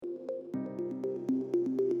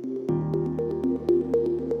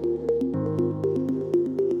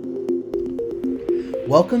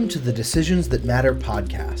Welcome to the Decisions That Matter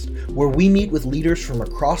podcast, where we meet with leaders from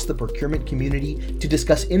across the procurement community to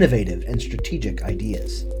discuss innovative and strategic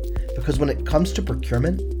ideas. Because when it comes to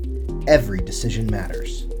procurement, every decision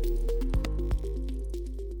matters.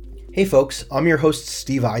 Hey folks, I'm your host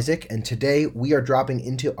Steve Isaac, and today we are dropping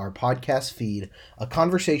into our podcast feed a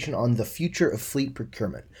conversation on the future of fleet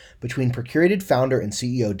procurement between Procurated founder and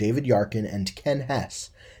CEO David Yarkin and Ken Hess,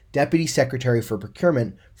 Deputy Secretary for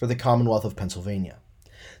Procurement for the Commonwealth of Pennsylvania.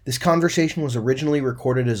 This conversation was originally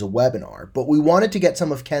recorded as a webinar, but we wanted to get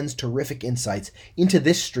some of Ken's terrific insights into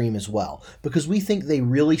this stream as well, because we think they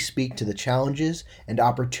really speak to the challenges and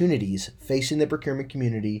opportunities facing the procurement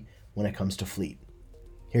community when it comes to fleet.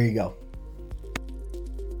 Here you go.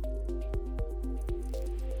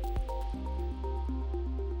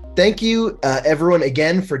 Thank you, everyone,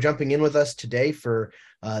 again for jumping in with us today for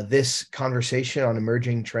this conversation on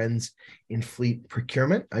emerging trends in fleet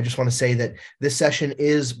procurement. I just want to say that this session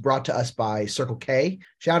is brought to us by Circle K.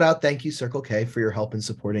 Shout out, thank you, Circle K, for your help in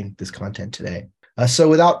supporting this content today. So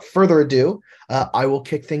without further ado, I will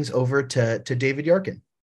kick things over to David Yarkin.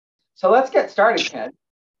 So let's get started, Ken.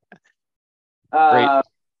 Great.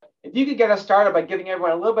 If you could get us started by giving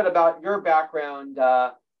everyone a little bit about your background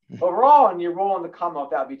overall and your role in the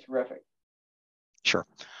Commonwealth, that would be terrific. Sure.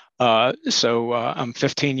 So I'm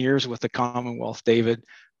 15 years with the Commonwealth, David.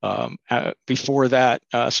 Before that,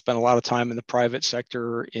 spent a lot of time in the private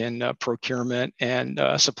sector in procurement and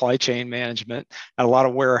supply chain management at a lot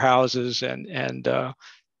of warehouses and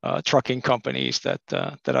trucking companies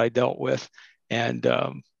that I dealt with. And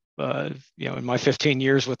in my 15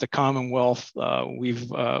 years with the Commonwealth,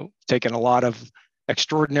 we've taken a lot of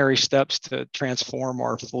extraordinary steps to transform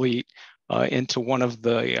our fleet into one of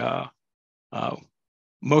the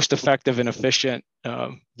most effective and efficient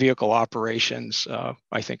vehicle operations,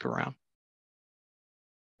 I think, around.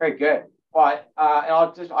 Very good. Well,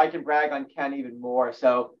 and I can brag on Ken even more.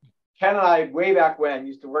 So Ken and I, way back when,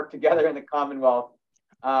 used to work together in the Commonwealth.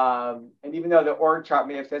 And even though the org chart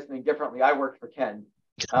may have said something differently, I worked for Ken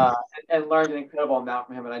and learned an incredible amount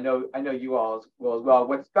from him. And I know you all as well.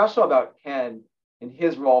 What's special about Ken and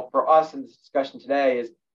his role for us in this discussion today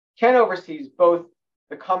is Ken oversees both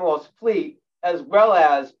the Commonwealth's fleet as well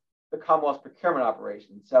as the Commonwealth's procurement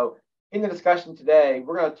operations. So in the discussion today,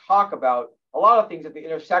 we're going to talk about a lot of things at the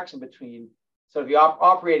intersection between sort of the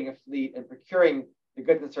operating a fleet and procuring the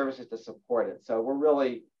goods and services to support it. So we're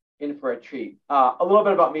really in for a treat. A little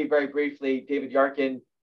bit about me very briefly. David Yarkin,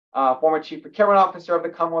 former Chief Procurement Officer of the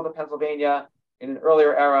Commonwealth of Pennsylvania in an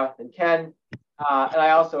earlier era than Ken. And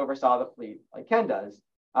I also oversaw the fleet like Ken does.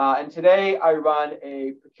 And today I run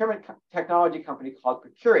a procurement technology company called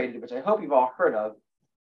Procurated, which I hope you've all heard of.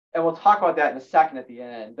 And we'll talk about that in a second at the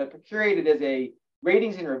end. But Procurated is a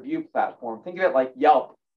ratings and review platform. Think of it like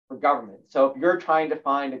Yelp for government. So if you're trying to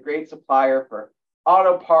find a great supplier for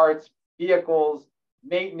auto parts, vehicles,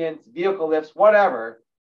 maintenance, vehicle lifts, whatever,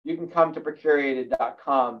 you can come to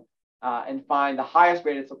procurated.com and find the highest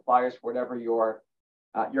rated suppliers for whatever your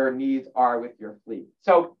needs are with your fleet.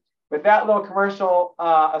 So with that little commercial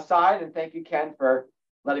aside, and thank you, Ken, for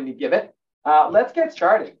letting me give it, let's get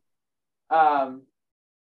started.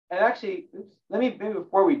 And actually, maybe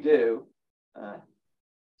before we do,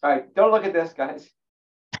 sorry, don't look at this, guys.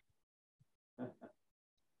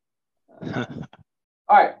 All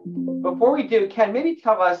right, before we do, Ken, maybe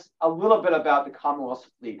tell us a little bit about the Commonwealth's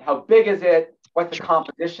fleet. How big is it? What's the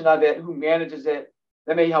composition of it? Who manages it?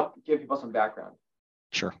 That may help give people some background.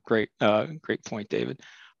 Sure, great point, David.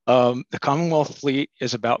 The Commonwealth fleet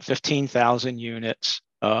is about 15,000 units,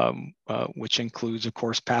 which includes, of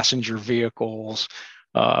course, passenger vehicles,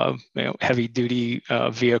 heavy-duty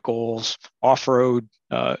vehicles, off-road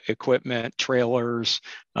equipment, trailers,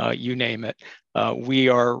 you name it. We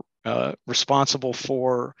are responsible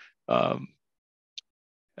for,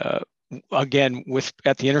 again,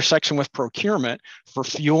 at the intersection with procurement, for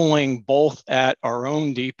fueling both at our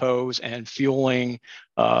own depots and fueling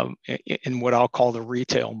in what I'll call the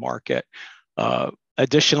retail market.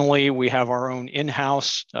 Additionally, we have our own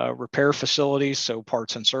in-house repair facilities, so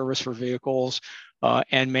parts and service for vehicles,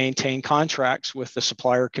 and maintain contracts with the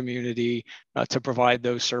supplier community to provide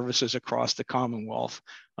those services across the Commonwealth.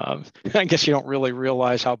 I guess you don't really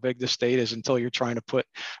realize how big the state is until you're trying to put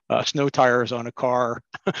snow tires on a car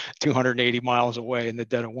 280 miles away in the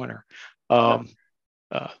dead of winter. So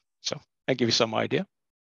that gives you some idea.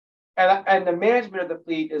 And the management of the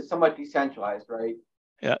fleet is somewhat decentralized, right?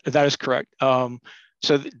 Yeah, that is correct. So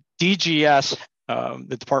the DGS,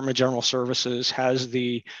 the Department of General Services, has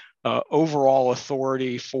the overall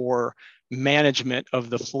authority for management of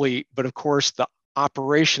the fleet, but of course the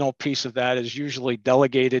operational piece of that is usually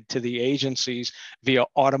delegated to the agencies via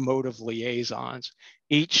automotive liaisons.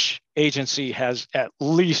 Each agency has at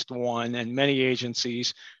least one, and many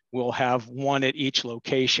agencies will have one at each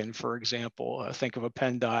location. For example, think of a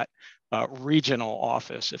PennDOT regional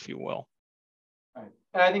office, if you will. Right.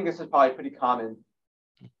 And I think this is probably pretty common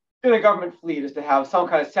in a government fleet, is to have some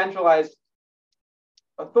kind of centralized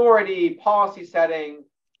authority, policy setting,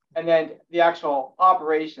 and then the actual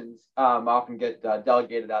operations often get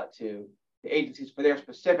delegated out to the agencies for their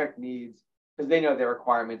specific needs, because they know their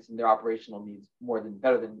requirements and their operational needs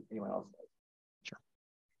better than anyone else does. Sure.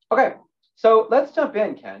 Okay, so let's jump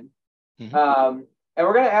in, Ken. Mm-hmm. And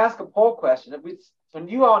we're going to ask a poll question. So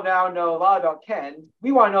you all now know a lot about Ken.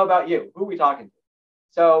 We want to know about you. Who are we talking to?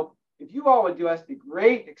 So if you all would do us the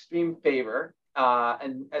great extreme favor,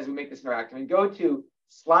 and as we make this interactive, and go to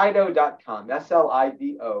slido.com,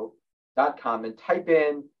 SLIDO.com, and type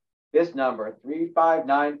in this number,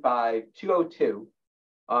 3595202,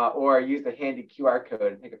 or use the handy QR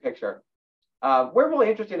code and take a picture. We're really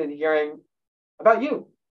interested in hearing about you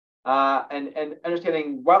and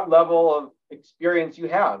understanding what level of experience you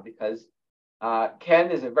have, because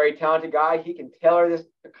Ken is a very talented guy. He can tailor the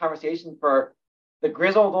conversation for the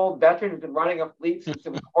grizzled old veteran who's been running a fleet since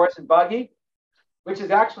it was horse and buggy, which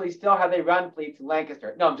is actually still how they run fleets in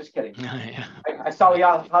Lancaster. No, I'm just kidding. Yeah. I saw the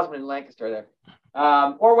husband in Lancaster there.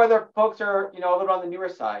 Or whether folks are, a little on the newer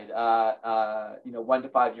side, 1 to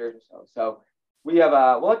 5 years or so. So we have,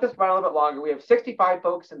 we'll let this run a little bit longer. We have 65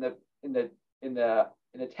 folks in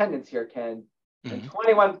attendance here, Ken, and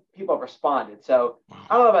 21 people have responded. So wow.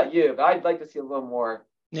 I don't know about you, but I'd like to see a little more.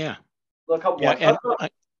 Yeah. A couple more. And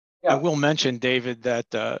I will mention, David, that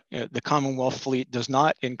the Commonwealth Fleet does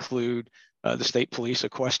not include the State Police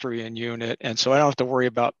Equestrian Unit, and so I don't have to worry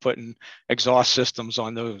about putting exhaust systems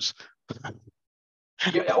on those.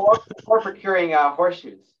 or procuring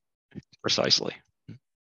horseshoes. Precisely.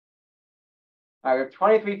 All right, we have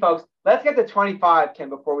 23 folks. Let's get to 25, Ken,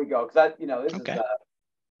 before we go, because this okay.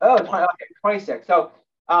 is 26. So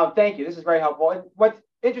thank you. This is very helpful. And what's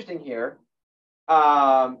interesting here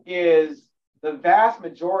is the vast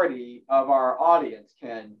majority of our audience,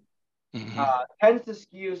 Ken, tends to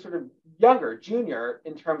skew sort of younger, junior,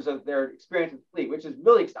 in terms of their experience with fleet, which is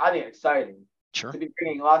really, I think, exciting. Sure. To be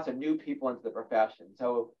bringing lots of new people into the profession.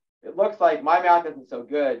 So it looks like, my math isn't so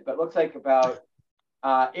good, but it looks like about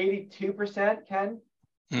 82%, Ken.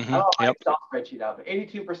 I don't know my Excel spreadsheet out, but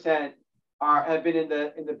 82% have been in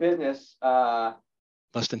the business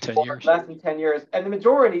less than 10 years. Less than 10 years, and the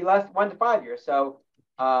majority less 1 to 5 years. So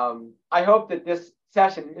I hope that this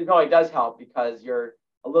session, it really does help, because you're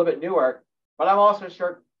a little bit newer. But I'm also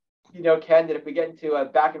sure, Ken, that if we get into a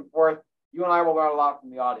back and forth, you and I will learn a lot from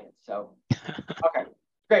the audience. So, okay,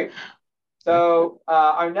 great. So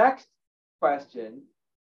our next question,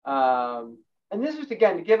 and this is,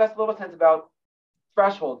 again, to give us a little sense about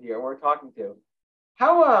threshold here, we're talking to.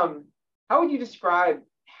 How would you describe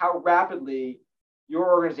how rapidly your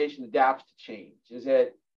organization adapts to change? Is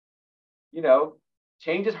it,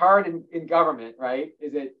 change is hard in government, right?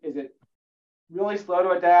 Is it really slow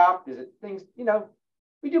to adapt? Is it things,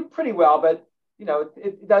 we do pretty well, but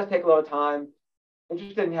it does take a little time.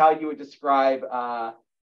 Interested in how you would describe it.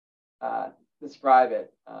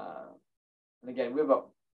 And again, we have about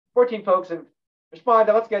 14 folks have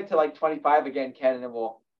responded. Let's get to like 25 again, Ken, and then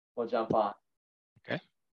we'll jump on. Okay.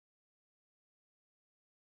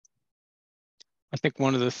 I think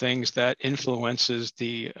one of the things that influences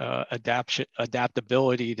the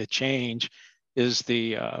adaptability to change is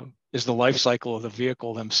the life cycle of the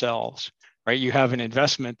vehicle themselves. Right, you have an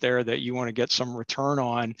investment there that you want to get some return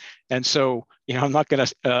on, and so I'm not going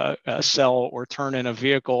to sell or turn in a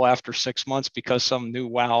vehicle after 6 months because some new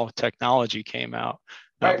wow technology came out.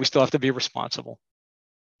 Right. We still have to be responsible.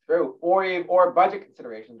 True, or budget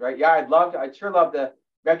considerations, right? Yeah, I'd sure love to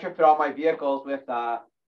retrofit all my vehicles with kind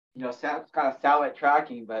of satellite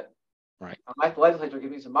tracking, but right, unless the legislature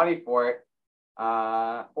gives me some money for it,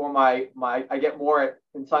 or I get more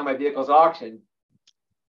in selling my vehicles at auction.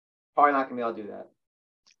 Probably not going to be able to do that.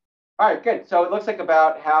 All right, good. So it looks like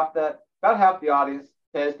about half the audience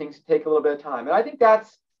says things take a little bit of time, and I think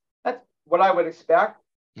that's what I would expect.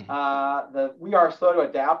 The we are slow to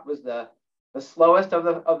adapt was the slowest of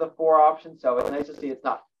the 4 options. So it's nice to see it's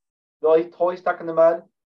not really totally stuck in the mud,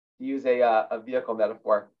 to use a vehicle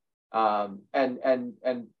metaphor. And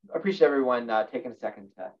appreciate everyone taking a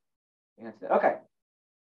second to answer that. Okay,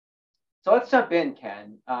 so let's jump in,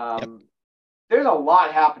 Ken. There's a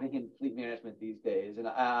lot happening in fleet management these days, and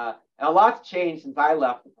a lot's changed since I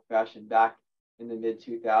left the profession back in the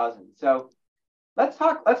mid-2000s. So let's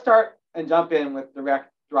start and jump in with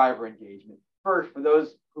direct driver engagement. first, for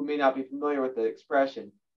those who may not be familiar with the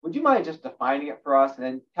expression, would you mind just defining it for us and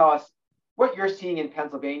then tell us what you're seeing in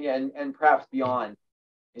Pennsylvania and perhaps beyond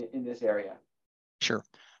in this area? Sure.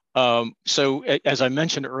 So as I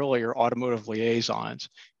mentioned earlier, automotive liaisons,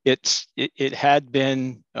 it had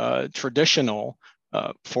been traditional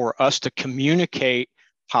for us to communicate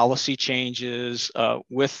policy changes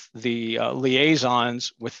with the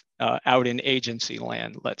liaisons with out in agency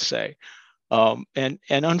land, let's say. And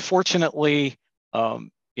unfortunately,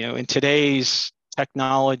 in today's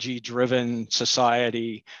technology-driven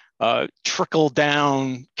society, trickle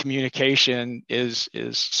down communication is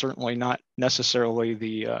certainly not necessarily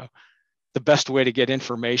the best way to get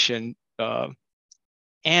information,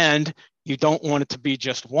 and you don't want it to be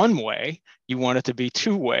just one way. You want it to be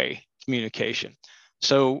two-way communication.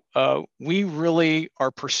 So we really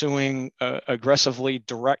are pursuing aggressively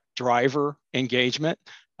direct driver engagement.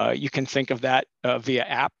 You can think of that via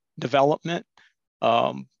app development.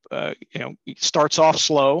 It starts off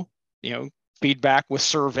slow. Feedback with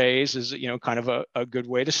surveys is kind of a good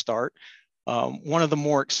way to start. One of the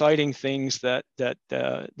more exciting things that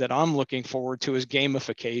I'm looking forward to is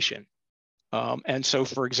gamification. And so,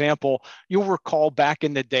 for example, you'll recall back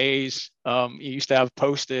in the days, you used to have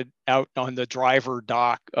posted out on the driver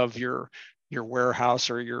dock of your warehouse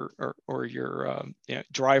or your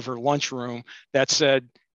driver lunchroom that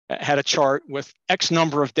had a chart with X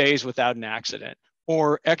number of days without an accident,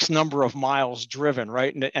 or X number of miles driven,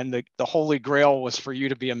 right? And the holy grail was for you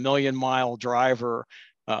to be a 1,000,000-mile driver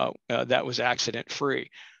that was accident free.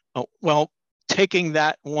 Well, taking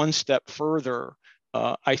that one step further,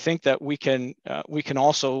 I think that we can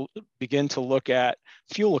also begin to look at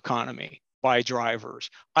fuel economy by drivers,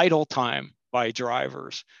 idle time by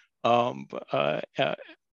drivers,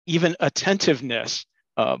 even attentiveness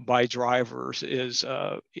by drivers is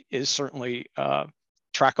certainly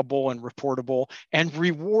trackable and reportable and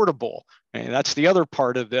rewardable. And that's the other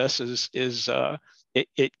part of this is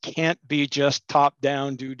it can't be just top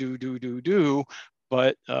down do,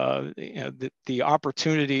 but the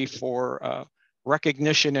opportunity for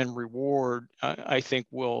recognition and reward, I think,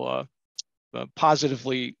 will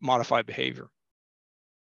positively modify behavior.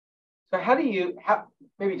 So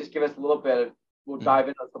maybe just give us a little bit of, we'll dive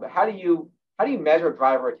into a little bit. How do you measure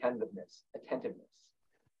driver attentiveness?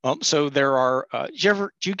 So there are. Do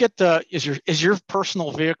you get is your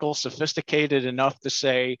personal vehicle sophisticated enough to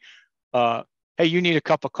say, hey, you need a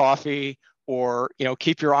cup of coffee, or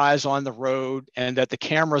keep your eyes on the road, and that the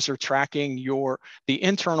cameras are tracking the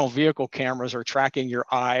internal vehicle cameras are tracking your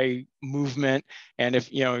eye movement, and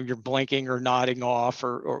if you're blinking or nodding off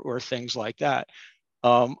or things like that.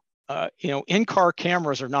 In-car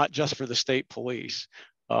cameras are not just for the state police.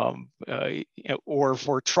 Or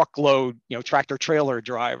for truckload, tractor trailer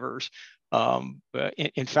drivers.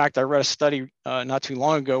 In fact, I read a study not too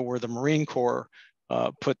long ago where the Marine Corps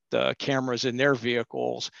put cameras in their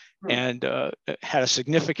vehicles and had a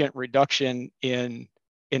significant reduction in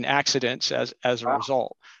accidents as a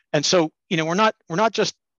result. And so, we're not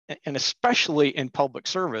just, and especially in public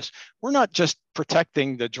service, we're not just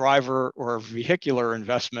protecting the driver or vehicular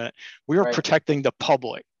investment. We are protecting the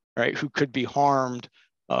public, right, who could be harmed.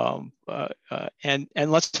 And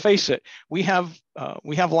let's face it, we have a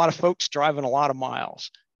lot of folks driving a lot of miles,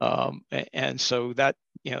 and so that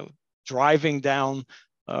driving down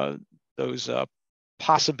those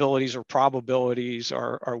possibilities or probabilities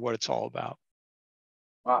are what it's all about.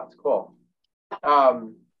 Wow, that's cool.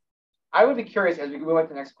 I would be curious as we move on to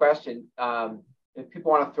the next question. If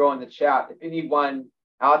people want to throw in the chat, if anyone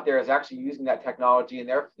out there is actually using that technology in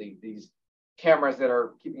their fleet, these cameras that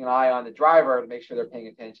are keeping an eye on the driver to make sure they're paying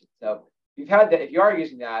attention. So if you are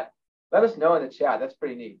using that, let us know in the chat. That's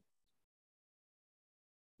pretty neat.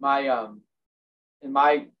 For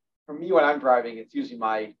me, when I'm driving, it's usually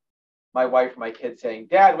my wife or my kids saying,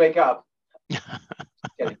 "Dad, wake up." Just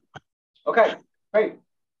kidding. Okay, great.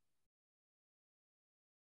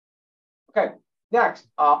 Okay, next,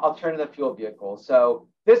 alternative fuel vehicles. So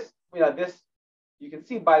this you can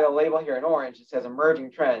see by the label here in orange, it says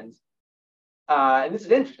emerging trends. And this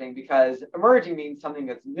is interesting because emerging means something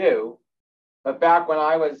that's new. But back when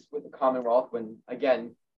I was with the Commonwealth, when,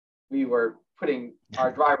 again, we were putting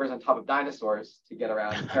our drivers on top of dinosaurs to get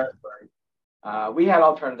around the territory, we had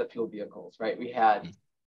alternative fuel vehicles, right? We had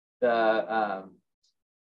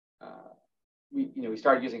we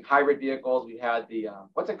started using hybrid vehicles. We had the,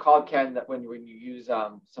 what's it called, Ken, that when you use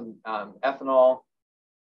some ethanol?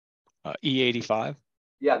 E85.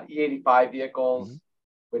 Yeah, the E85 vehicles.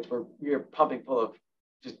 Which we were pumping full of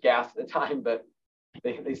just gas at the time, but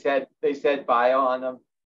they said bio on them.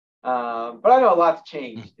 But I know a lot's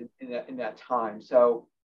changed in that time. So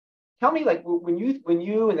tell me, like, when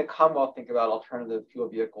you in the Commonwealth think about alternative fuel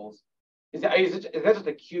vehicles, is that just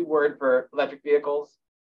a cute word for electric vehicles,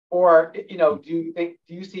 or do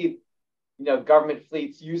you see government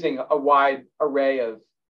fleets using a wide array of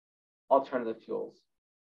alternative fuels?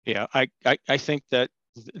 Yeah, I think that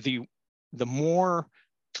the more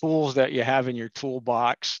tools that you have in your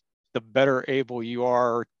toolbox, the better able you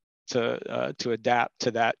are to adapt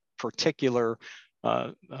to that particular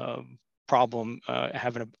problem,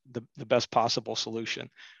 having the best possible solution.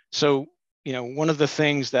 So, one of the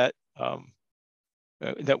things that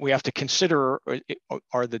that we have to consider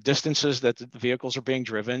are the distances that the vehicles are being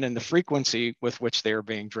driven and the frequency with which they are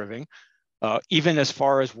being driven, even as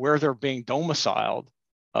far as where they're being domiciled.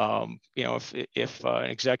 If an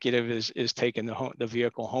executive is taking the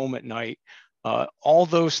vehicle home at night, all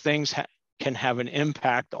those things can have an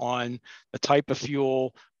impact on the type of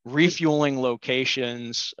fuel, refueling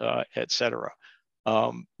locations, et cetera.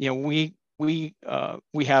 We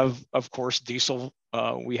have, of course, diesel.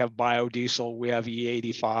 We have biodiesel. We have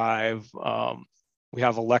E85. We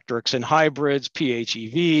have electrics and hybrids,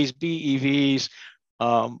 PHEVs, BEVs.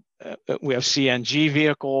 We have CNG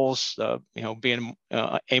vehicles. Being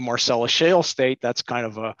a Marcellus Shale state, that's kind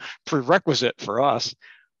of a prerequisite for us.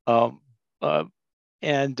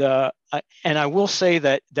 And I will say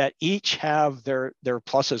that each have their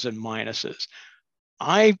pluses and minuses.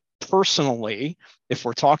 I personally, if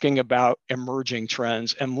we're talking about emerging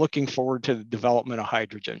trends, am looking forward to the development of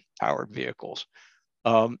hydrogen-powered vehicles.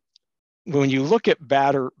 When you look at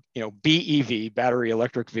BEV, battery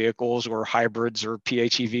electric vehicles, or hybrids or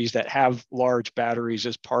PHEVs that have large batteries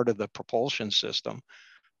as part of the propulsion system,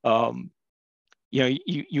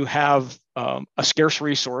 you have a scarce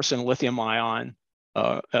resource in lithium ion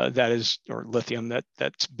or lithium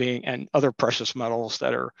that's being, and other precious metals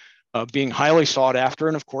that are being highly sought after,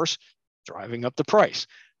 and of course, driving up the price.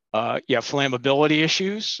 You have flammability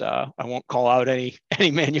issues. I won't call out any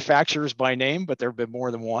manufacturers by name, but there have been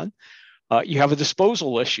more than one. You have a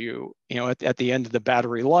disposal issue, at the end of the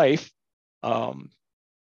battery life.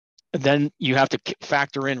 Then you have to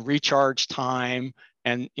factor in recharge time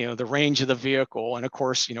and the range of the vehicle, and of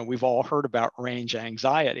course, we've all heard about range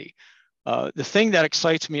anxiety. The thing that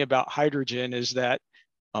excites me about hydrogen is that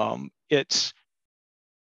it's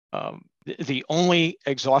the only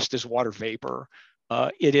exhaust is water vapor.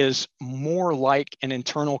 It is more like an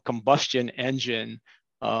internal combustion engine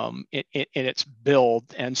in its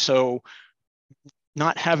build, and so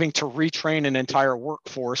not having to retrain an entire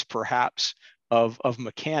workforce, perhaps, of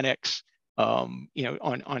mechanics, on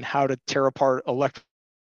how to tear apart electric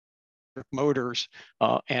motors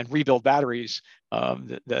and rebuild batteries, a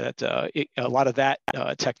lot of that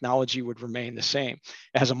technology would remain the same.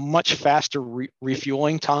 It has a much faster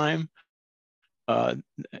refueling time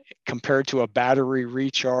compared to a battery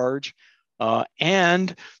recharge,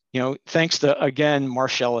 and thanks to, again,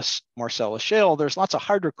 Marcellus Shale, there's lots of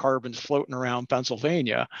hydrocarbons floating around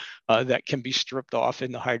Pennsylvania that can be stripped off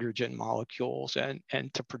in the hydrogen molecules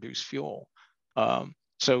and to produce fuel.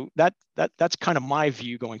 So that's kind of my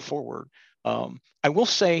view going forward. I will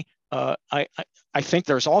say I think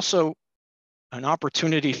there's also an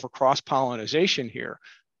opportunity for cross-pollination here.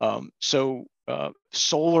 So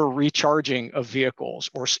solar recharging of vehicles,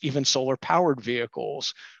 or even solar-powered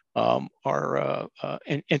vehicles, are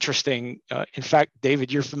interesting. In fact,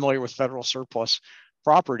 David, you're familiar with federal surplus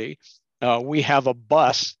property. We have a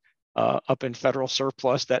bus up in federal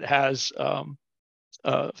surplus that has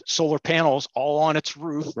solar panels all on its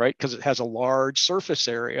roof, right? Because it has a large surface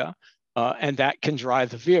area, and that can drive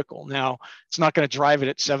the vehicle. Now, it's not going to drive it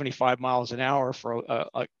at 75 miles an hour for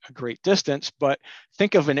a great distance, but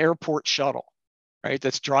think of an airport shuttle, right?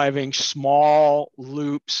 That's driving small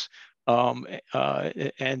loops. And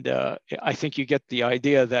I think you get the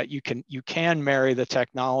idea that you can marry the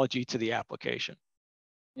technology to the application.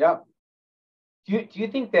 Yeah. Do you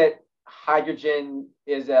think that hydrogen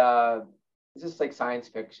is this like science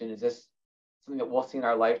fiction? Is this something that we'll see in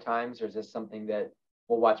our lifetimes, or is this something that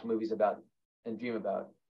we'll watch movies about and dream about?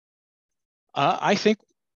 I think,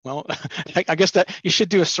 well, I guess that you should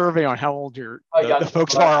do a survey on how old the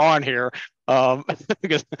folks are on here,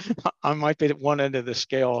 because I might be at one end of the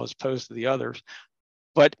scale as opposed to the others.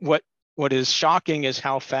 But what is shocking is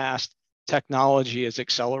how fast technology is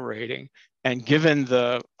accelerating, and given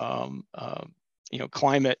the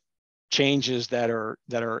climate changes that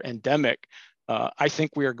are endemic, I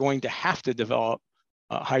think we are going to have to develop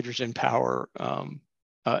hydrogen power,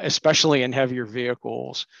 especially in heavier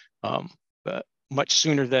vehicles, but much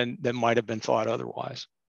sooner than might have been thought otherwise.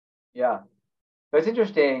 Yeah, but it's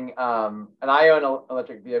interesting. And I own an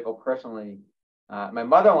electric vehicle personally, My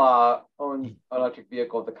mother-in-law owns an electric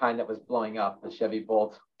vehicle, the kind that was blowing up, the Chevy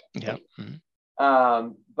Bolt. Yeah.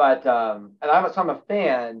 And I'm a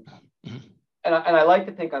fan, and I like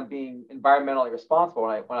to think I'm being environmentally responsible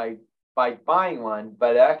by buying one.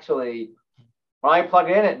 But actually, when I plug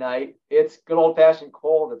it in at night, it's good old-fashioned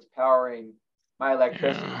coal that's powering my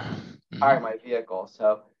electricity, powering my vehicle.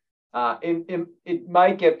 So it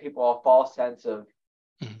might give people a false sense of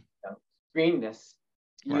greenness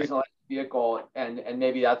using an electric vehicle, and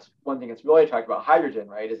maybe that's one thing that's really attractive about hydrogen,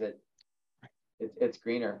 right? Is it's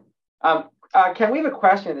greener. Ken, we have a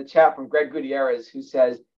question in the chat from Greg Gutierrez, who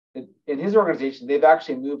says that in his organization they've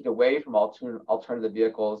actually moved away from alternative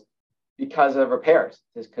vehicles because of repairs,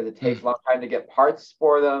 just because it takes a long time to get parts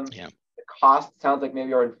for them. Yeah. The cost sounds like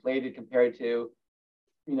maybe are inflated compared to,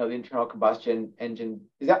 the internal combustion engine.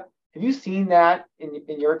 Have you seen that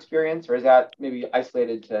in your experience, or is that maybe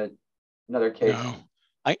isolated to another case? No.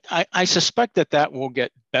 I suspect that will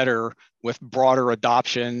get better with broader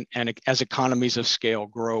adoption and as economies of scale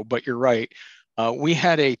grow. But you're right. We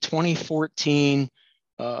had a 2014,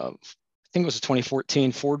 I think it was a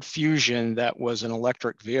 2014 Ford Fusion that was an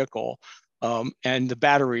electric vehicle, and the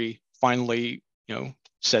battery finally,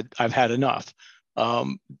 said, "I've had enough."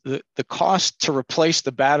 The cost to replace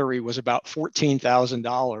the battery was about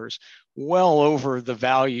 $14,000, well over the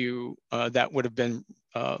value that would have been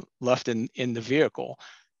left in the vehicle.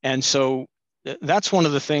 And so that's one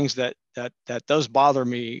of the things that does bother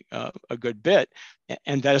me a good bit,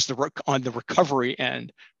 and that is on the recovery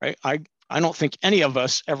end, right? I don't think any of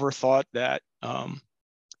us ever thought that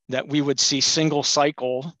that we would see single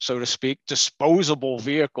cycle, so to speak, disposable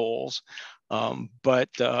vehicles, but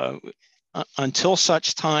until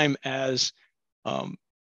such time as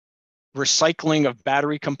recycling of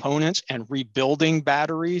battery components and rebuilding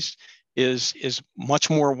batteries is much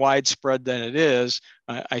more widespread than it is,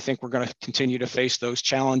 I think we're going to continue to face those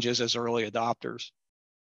challenges as early adopters.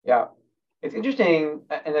 Yeah, it's interesting,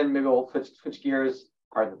 and then maybe we'll switch gears,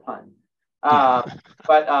 pardon the pun.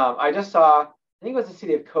 But I just saw, I think it was the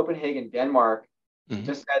city of Copenhagen, Denmark,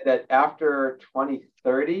 just said that after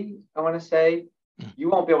 2030, I want to say, you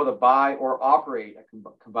won't be able to buy or operate a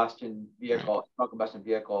combustion vehicle,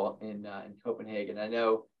 in Copenhagen. I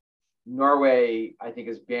know Norway, I think,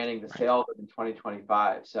 is banning the sale of it in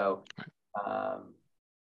 2025. So, I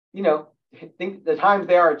think the times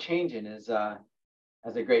they are changing, as a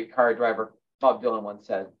great car driver Bob Dylan once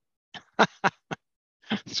said.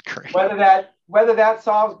 That's great. Whether that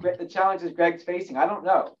solves the challenges Greg's facing, I don't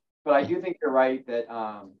know. But I do think you're right that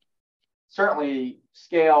certainly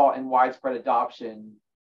scale and widespread adoption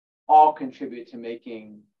all contribute to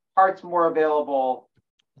making parts more available,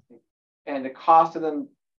 and the cost of them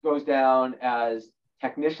goes down as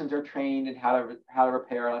technicians are trained in how to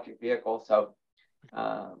repair an electric vehicle. So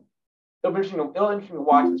it'll be interesting to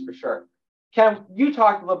watch this for sure. Ken, you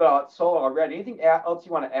talked a little bit about solar already. Anything else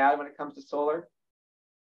you want to add when it comes to solar?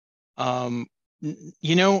 I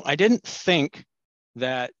didn't think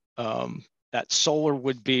that that solar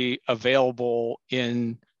would be available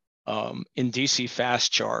in DC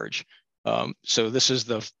fast charge. So this is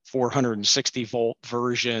the 460 volt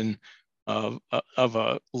version of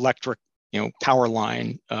a electric, power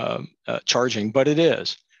line charging, but it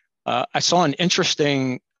is. I saw an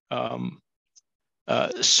interesting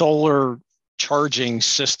solar charging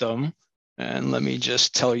system, and let me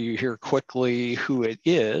just tell you here quickly who it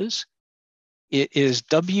is. It is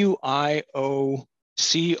WIOCOR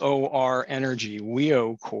Energy,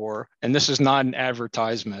 WIOCOR, and this is not an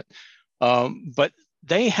advertisement, but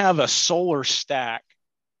they have a solar stack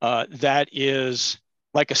that is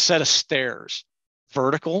like a set of stairs,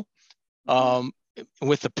 vertical,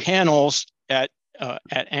 with the panels at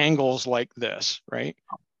angles like this, right?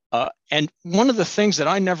 And one of the things that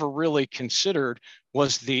I never really considered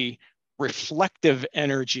was the reflective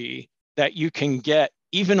energy that you can get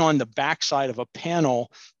even on the backside of a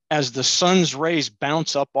panel as the sun's rays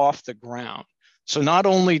bounce up off the ground. So not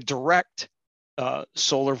only direct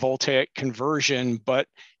solar voltaic conversion, but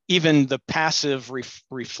even the passive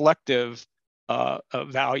reflective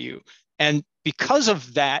value. And because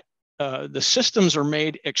of that, the systems are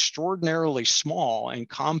made extraordinarily small and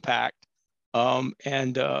compact.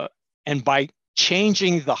 And by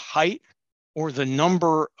changing the height or the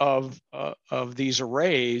number of these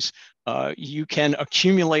arrays, you can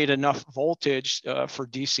accumulate enough voltage for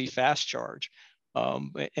DC fast charge,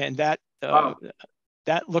 and that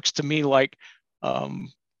looks to me like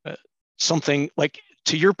something like,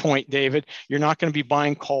 to your point, David, you're not going to be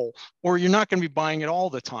buying coal, or you're not going to be buying it all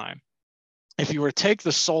the time. If you were to take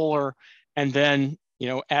the solar and then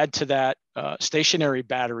add to that stationary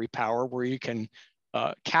battery power, where you can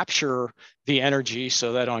capture the energy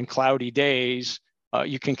so that on cloudy days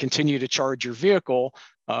you can continue to charge your vehicle,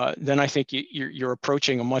 then I think you're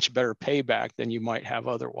approaching a much better payback than you might have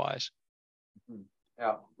otherwise.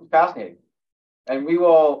 Yeah, fascinating. And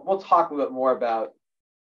we'll talk a little bit more about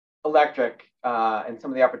electric and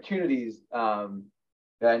some of the opportunities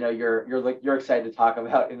that I know you're excited to talk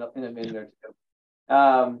about in a minute or two.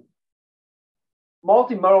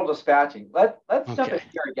 Multimodal dispatching. Let's jump in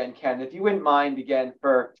here again, Ken, if you wouldn't mind again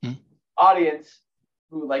for audience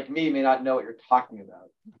who like me may not know what you're talking about.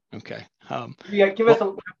 Okay.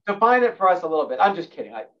 Define it for us a little bit. I'm just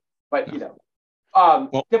kidding. If you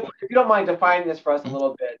don't mind defining this for us a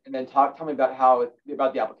little bit, and then tell me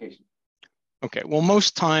about the application. Okay. Well,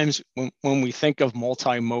 most times when we think of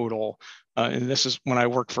multimodal, and this is when I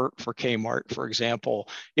worked for Kmart, for example,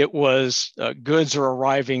 it was goods are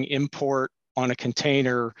arriving import on a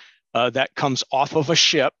container that comes off of a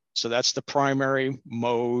ship. So that's the primary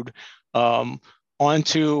mode,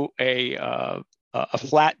 onto a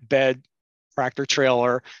flatbed tractor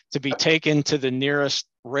trailer to be taken to the nearest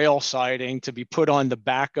rail siding to be put on the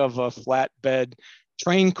back of a flatbed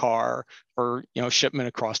train car for shipment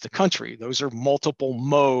across the country. Those are multiple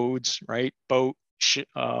modes, right? Boat,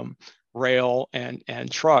 rail,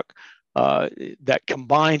 and truck that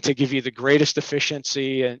combine to give you the greatest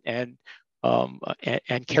efficiency and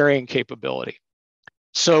carrying capability.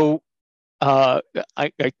 So I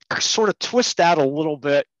sort of twist that a little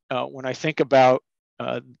bit when I think about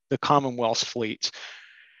the Commonwealth's fleets.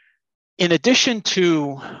 In addition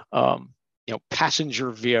to passenger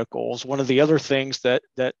vehicles, one of the other things that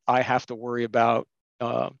I have to worry about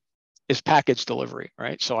is package delivery,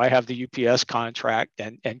 right? So I have the UPS contract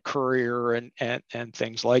and courier and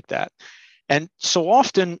things like that. And so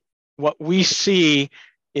often what we see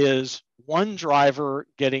is one driver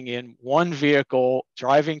getting in one vehicle,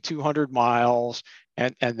 driving 200 miles,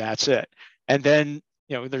 and that's it. And then,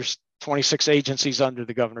 there's 26 agencies under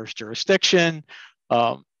the governor's jurisdiction.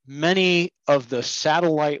 Many of the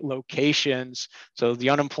satellite locations, so the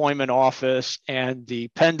unemployment office and the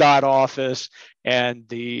PennDOT office and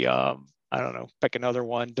the, pick another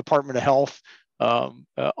one, Department of Health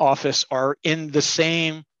office are in the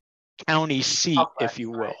same county seat, if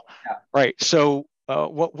you will. Yeah. Right. So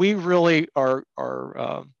what we really are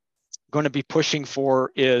going to be pushing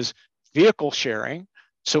for is vehicle sharing.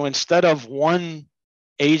 So instead of one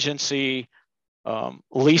agency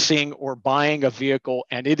leasing or buying a vehicle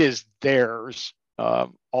and it is theirs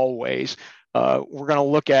always, we're going to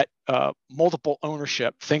look at multiple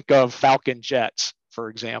ownership. Think of Falcon jets, for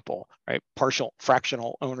example, right? Partial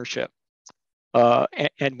fractional ownership.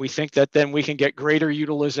 And we think that then we can get greater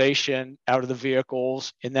utilization out of the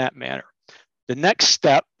vehicles in that manner. The next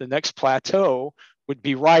step, the next plateau would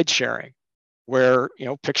be ride sharing, where,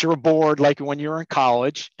 picture a board like when you're in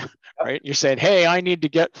college, right? You said, hey, I need to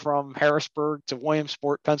get from Harrisburg to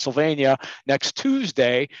Williamsport, Pennsylvania next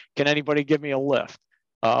Tuesday. Can anybody give me a lift?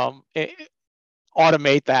 Automate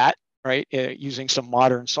that, right? Using some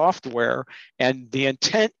modern software. And the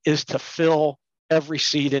intent is to fill every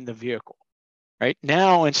seat in the vehicle. Right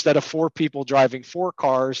now, instead of 4 people driving 4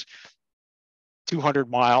 cars, 200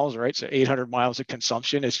 miles, right? So 800 miles of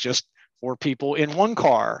consumption. It's just 4 people in 1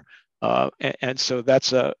 car, and so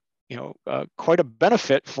that's quite a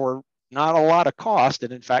benefit for not a lot of cost,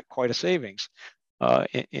 and in fact, quite a savings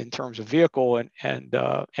in terms of vehicle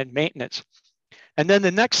and maintenance. And then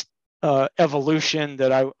the next evolution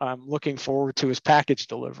that I'm looking forward to is package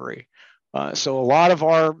delivery. So a lot of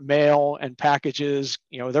our mail and packages,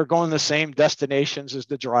 they're going the same destinations as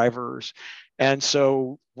the drivers. And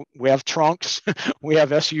so we have trunks, we have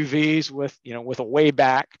SUVs with a way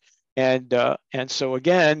back. And so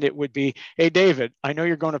again, it would be, hey, David, I know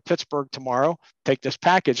you're going to Pittsburgh tomorrow. Take this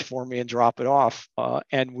package for me and drop it off.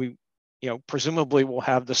 And we, presumably will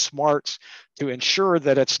have the smarts to ensure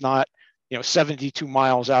that it's not, 72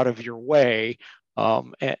 miles out of your way.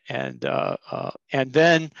 And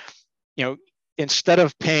then, instead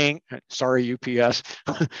of paying, sorry, UPS,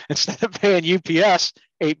 instead of paying UPS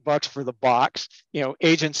 $8 for the box,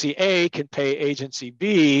 agency A can pay agency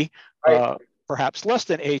B perhaps less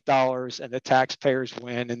than $8, and the taxpayers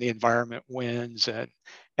win, and the environment wins,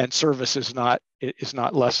 and service is not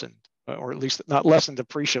lessened, or at least not lessened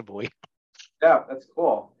appreciably. Yeah, that's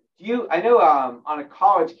cool. I know on a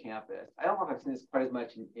college campus, I don't know if I've seen this quite as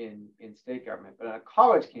much in state government, but on a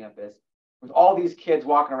college campus, with all these kids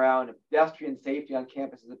walking around, and pedestrian safety on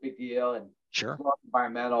campus is a big deal, and sure,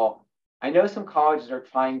 environmental. I know some colleges are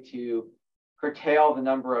trying to curtail the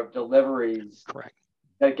number of deliveries correct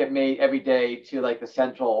that get made every day to like the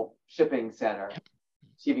central shipping center,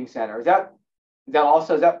 receiving center. Is that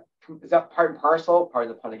is that part and parcel,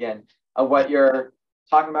 pardon the pun again, of what you're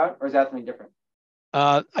talking about, or is that something different?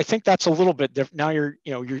 I think that's a little bit different. Now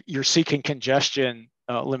you're seeking congestion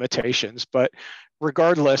limitations, but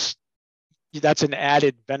regardless, that's an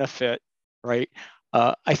added benefit, right?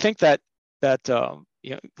 I think that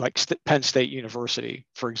like Penn State University,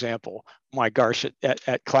 for example, my gosh,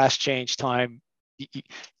 at class change time,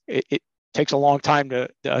 it takes a long time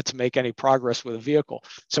to make any progress with a vehicle.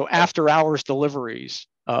 So after hours deliveries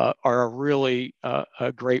are a really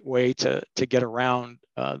a great way to get around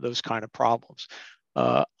those kind of problems.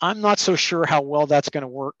 I'm not so sure how well that's going to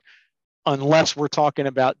work unless we're talking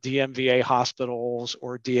about DMVA hospitals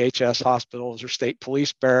or DHS hospitals or state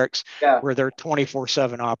police barracks, where they're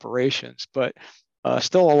 24/7 operations. But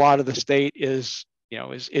still, a lot of the state is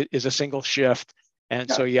a single shift, and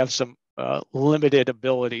so you have some limited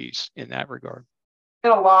abilities in that regard.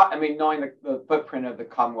 And a lot, I mean, knowing the footprint of the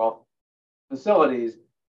Commonwealth facilities,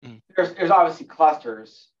 there's obviously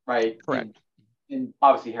clusters, right? Correct. In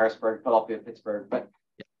obviously Harrisburg, Philadelphia, Pittsburgh, but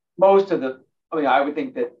most of I would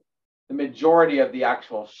think that the majority of the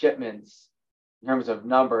actual shipments in terms of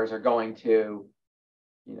numbers are going to,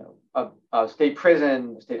 a state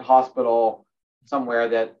prison, a state hospital, somewhere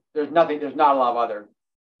that there's not a lot of other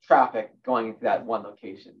traffic going into that one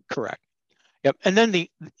location. Correct. Yep. And then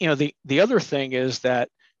the other thing is that,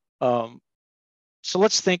 so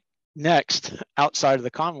let's think next outside of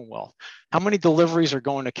the Commonwealth. How many deliveries are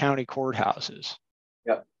going to county courthouses?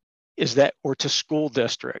 Yep. Or to school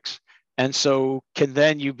districts? And so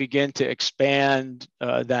then you begin to expand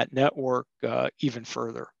that network even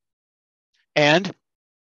further, and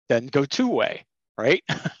then go two-way, right?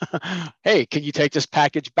 Hey, can you take this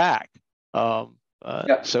package back?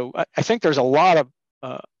 So I think there's a lot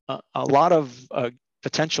of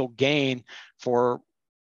potential gain for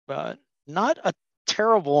not a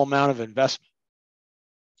terrible amount of investment.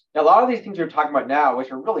 Now, a lot of these things you're talking about now,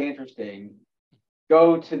 which are really interesting,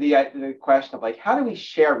 go to the question of, like, how do we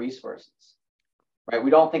share resources, right? We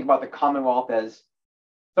don't think about the Commonwealth as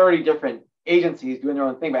 30 different agencies doing their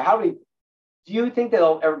own thing, but do you think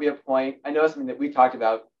there'll ever be a point? I know something that we talked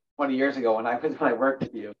about 20 years ago when I worked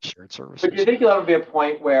with you. Shared services. But do you think there'll ever be a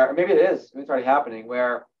point where, or maybe it is, maybe it's already happening,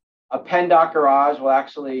 where a PennDOT garage will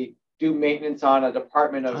actually do maintenance on a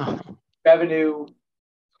Department of Revenue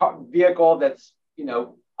vehicle that's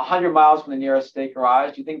 100 miles from the nearest state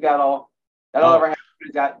garage? Do you think that'll ever happen?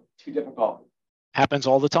 Is that too difficult? Happens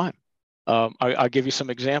all the time. I'll give you some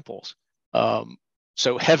examples.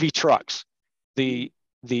 So heavy trucks, the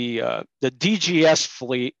DGS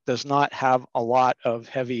fleet does not have a lot of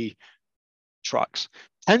heavy trucks.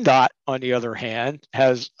 PennDOT, on the other hand,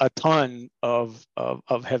 has a ton of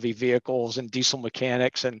heavy vehicles and diesel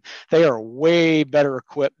mechanics, and they are way better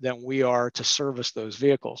equipped than we are to service those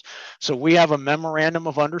vehicles. So we have a memorandum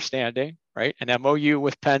of understanding, right, an MOU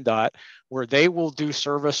with PennDOT, where they will do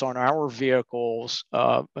service on our vehicles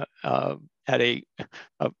at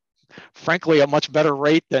frankly a much better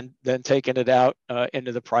rate than taking it out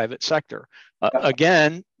into the private sector.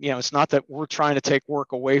 Again, it's not that we're trying to take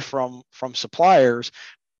work away from suppliers,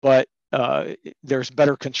 but there's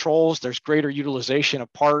better controls, there's greater utilization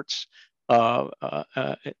of parts,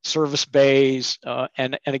 service bays,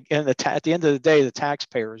 and again, at the end of the day, the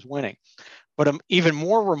taxpayer is winning. But an even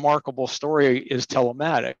more remarkable story is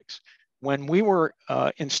telematics. When we were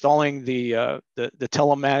installing the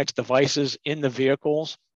telematics devices in the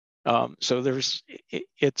vehicles, so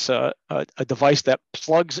it's a device that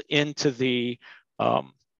plugs into the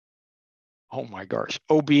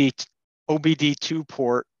OBD2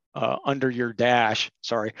 port under your dash.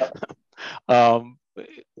 Sorry.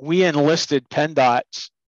 We enlisted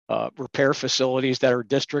PennDOT's repair facilities that are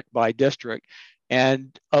district by district,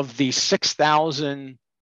 and of the 6,000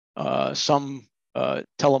 some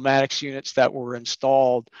telematics units that were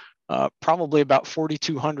installed, probably about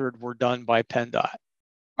 4,200 were done by PennDOT.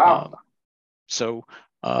 Wow. So,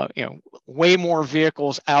 way more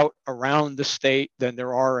vehicles out around the state than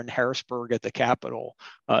there are in Harrisburg at the Capitol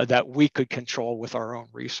that we could control with our own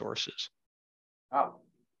resources. Wow.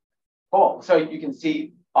 Cool. So you can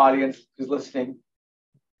see, audience who's listening,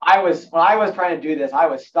 when I was trying to do this, I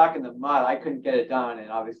was stuck in the mud. I couldn't get it done. And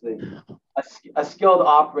obviously a skilled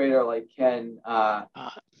operator like Ken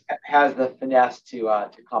has the finesse to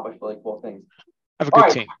accomplish really cool things. Have a good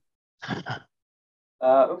team.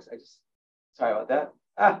 Oops, sorry about that.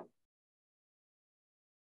 All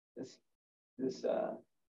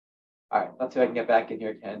right, let's see if I can get back in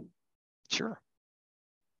here, Ken. Sure.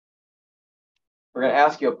 We're going to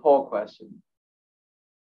ask you a poll question.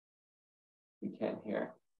 We can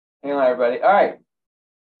hear. Hang on, everybody. All right.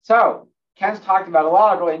 So Ken's talked about a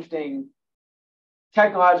lot of really interesting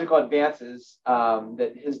technological advances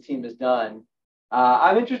that his team has done.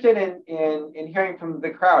 I'm interested in hearing from the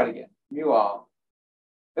crowd again, you all.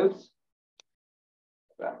 Oops.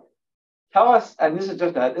 Tell us, and this is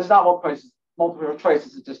not multiple choice,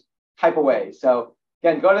 this is just type away. So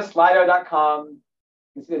again, go to slido.com.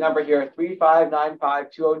 You can see the number here,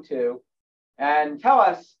 3595202, and tell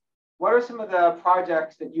us what are some of the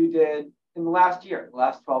projects that you did in the last year, the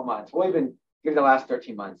last 12 months, or even give the last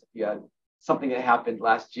 13 months if you had something that happened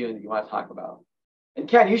last June that you want to talk about. And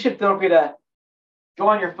Ken, you should feel free to go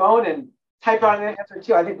on your phone and type out an answer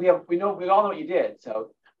too. I think we all know what you did.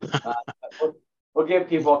 So we'll give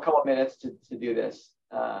people a couple of minutes to do this.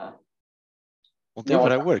 Well,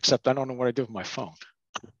 David, I would, except I don't know what I do with my phone.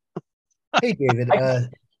 Hey, David.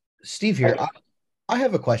 Steve here. I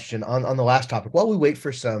have a question on the last topic. While we wait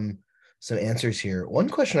for some answers here, one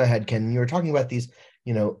question I had, Ken, you were talking about these,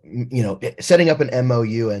 setting up an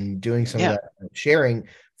MOU and doing some of that sharing.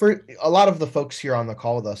 For a lot of the folks here on the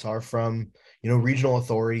call with us are from, regional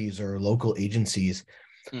authorities or local agencies.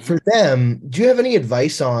 Mm-hmm. For them, do you have any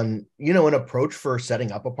advice on, an approach for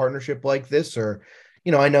setting up a partnership like this? Or,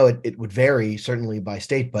 I know it would vary certainly by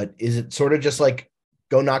state, but is it sort of just like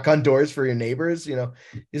go knock on doors for your neighbors?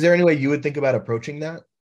 Is there any way you would think about approaching that?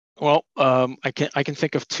 Well, I can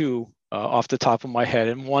think of two off the top of my head,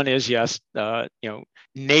 and one is yes,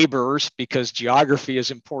 neighbors, because geography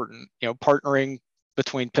is important. Partnering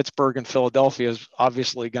between Pittsburgh and Philadelphia is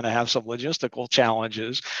obviously going to have some logistical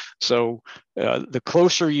challenges. So the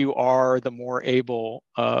closer you are, the more able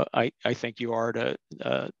I think you are to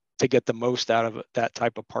get the most out of that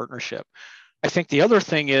type of partnership. I think the other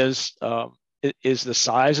thing is the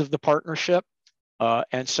size of the partnership,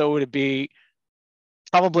 and so it'd be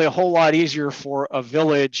probably a whole lot easier for a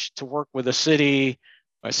village to work with a city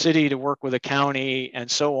to work with a county,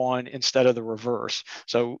 and so on, instead of the reverse.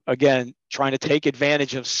 So again, trying to take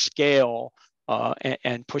advantage of scale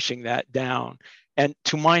and pushing that down. And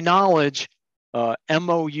to my knowledge,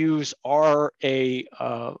 MOUs are the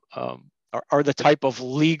type of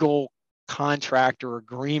legal contract or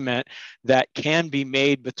agreement that can be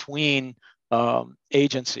made between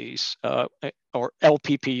agencies or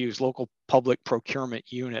LPPUs, local public procurement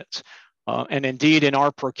units. And indeed, in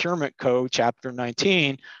our procurement code, Chapter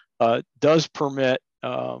 19, does permit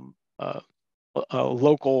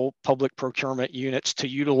local public procurement units to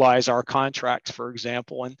utilize our contracts, for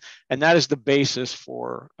example, and that is the basis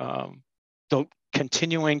for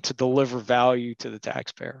continuing to deliver value to the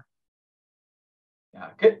taxpayer. Yeah,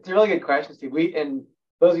 good. It's a really good question, Steve. And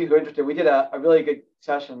those of you who are interested, we did a really good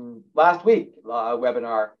session last week,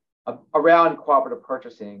 webinar around cooperative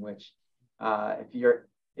purchasing, which if you'd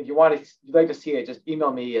like to see it, just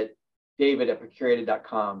email me at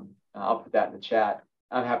david@procurated.com. I'll put that in the chat.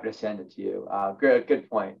 I'm happy to send it to you. Good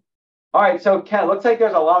point. All right, so Ken, it looks like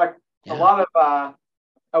there's a lot of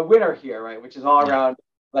a winner here, right? Which is all around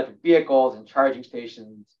electric vehicles and charging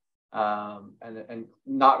stations, and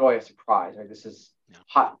not really a surprise, right? This is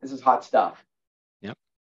hot. This is hot stuff. Yep.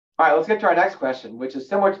 All right, let's get to our next question, which is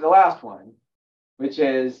similar to the last one, which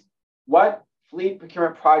is what fleet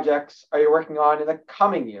procurement projects are you working on in the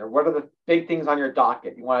coming year? What are the big things on your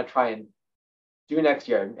docket you want to try and do next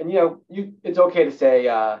year? And it's okay to say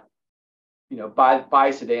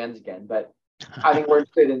buy sedans again, but I think we're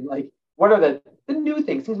interested in what are the new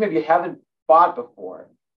things maybe you haven't bought before.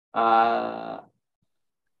 While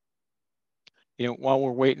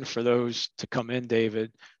we're waiting for those to come in,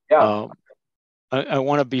 David, I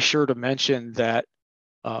want to be sure to mention that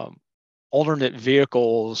alternate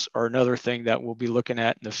vehicles are another thing that we'll be looking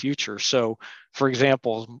at in the future. So, for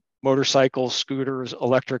example, motorcycles, scooters,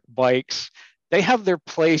 electric bikes, they have their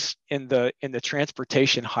place in the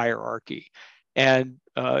transportation hierarchy, and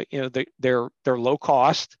they're low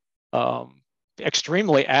cost,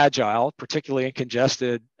 extremely agile, particularly in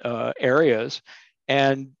congested areas,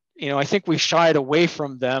 and I think we shied away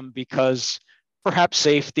from them because perhaps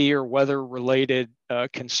safety or weather-related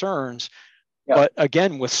concerns. Yeah. But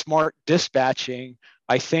again, with smart dispatching,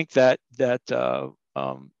 I think that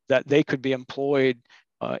they could be employed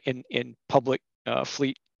in public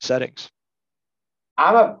fleet settings.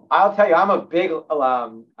 I'll tell you, I'm a big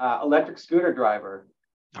electric scooter driver.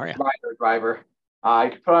 Driver. I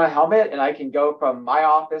can put on a helmet and I can go from my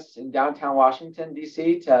office in downtown Washington,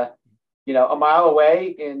 D.C. to a mile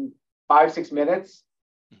away in 5-6 minutes,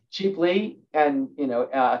 cheaply and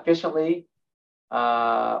efficiently.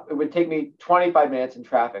 It would take me 25 minutes in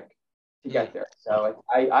traffic to get there. So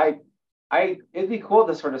it'd be cool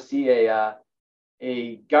to sort of see a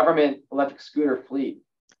government electric scooter fleet.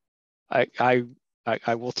 I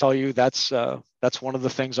will tell you that's one of the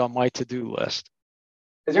things on my to-do list.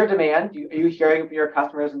 Is there demand? Are you hearing from your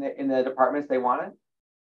customers in the departments they want it?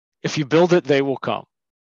 If you build it, they will come.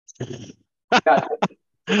 Yeah,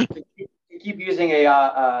 to keep using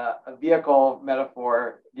a vehicle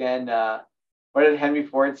metaphor again. What did Henry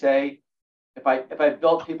Ford say? If I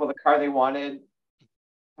built people the car they wanted,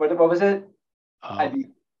 what was it? I'd be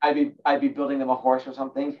I'd be building them a horse or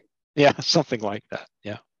something. Yeah, something like that.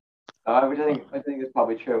 Yeah. Which I think is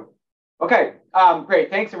probably true. Okay, great.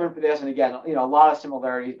 Thanks everyone for this. And again, a lot of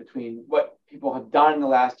similarities between what people have done in the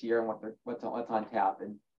last year and what's on tap.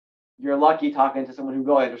 And you're lucky talking to someone who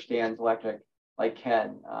really understands electric, like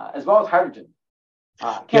Ken, as well as hydrogen.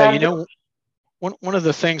 Ken, yeah, one of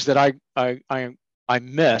the things that I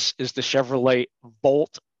miss is the Chevrolet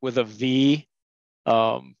Bolt with a V.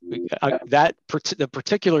 The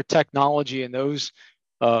particular technology in those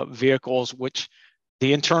vehicles, which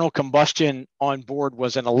the internal combustion on board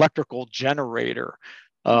was an electrical generator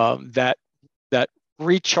that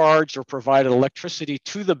recharged or provided electricity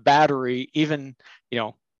to the battery, even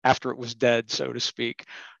after it was dead, so to speak.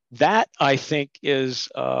 That I think is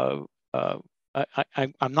I'm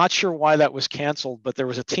not sure why that was canceled, but there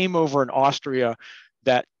was a team over in Austria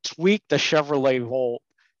that tweaked the Chevrolet Volt,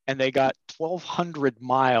 and they got 1,200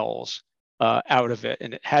 miles out of it,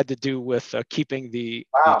 and it had to do with keeping the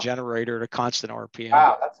generator at a constant RPM.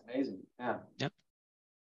 Wow, that's amazing. Yeah. Yep.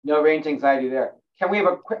 No range anxiety there. Can we have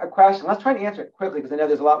a question? Let's try to answer it quickly because I know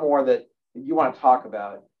there's a lot more that you want to talk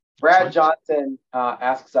about. Brad Johnson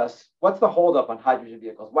asks us, what's the holdup on hydrogen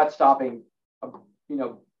vehicles? What's stopping,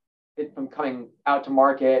 it from coming out to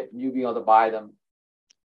market, you being able to buy them?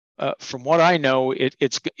 From what I know,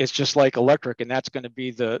 it's just like electric, and that's going to be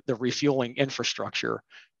the refueling infrastructure,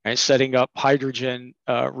 and setting up hydrogen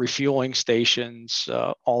refueling stations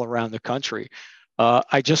all around the country.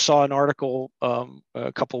 I just saw an article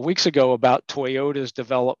a couple of weeks ago about Toyota's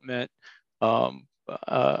development, and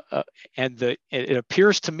it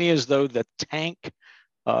appears to me as though the tank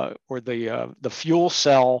or the fuel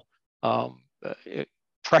cell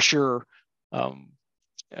pressure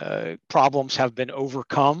problems have been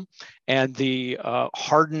overcome, and the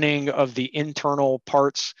hardening of the internal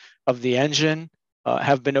parts of the engine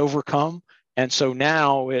have been overcome, and so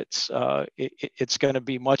now it's going to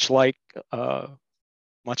be much like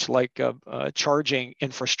charging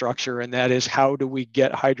infrastructure, and that is, how do we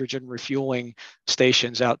get hydrogen refueling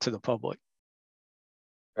stations out to the public?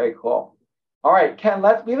 Very cool. All right, Ken,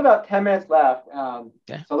 we have about 10 minutes left.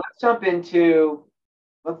 Okay. So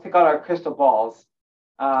let's take out our crystal balls.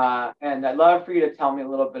 And I'd love for you to tell me a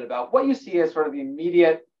little bit about what you see as sort of the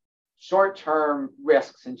immediate short-term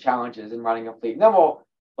risks and challenges in running a fleet. And then we'll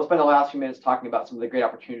spend the last few minutes talking about some of the great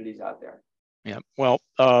opportunities out there. Yeah, well,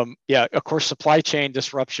 of course, supply chain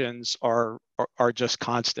disruptions are just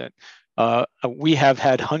constant. We have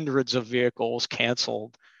had hundreds of vehicles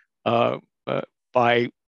canceled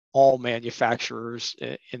by all manufacturers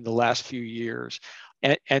in the last few years,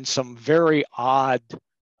 and some very odd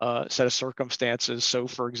set of circumstances. So,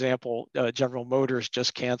 for example, General Motors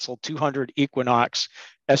just canceled 200 Equinox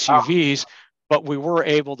SUVs, but we were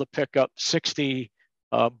able to pick up 60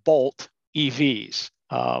 Bolt EVs.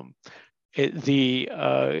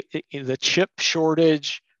 The chip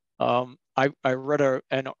shortage, I read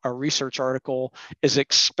a research article, is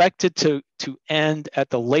expected to end at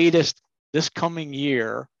the latest this coming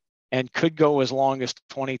year and could go as long as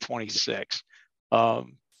 2026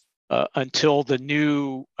 until the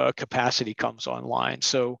new capacity comes online.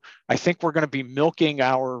 So I think we're going to be milking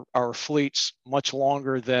our fleets much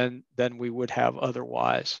longer than we would have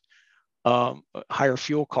otherwise. Higher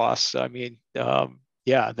fuel costs. I mean,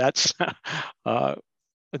 that's the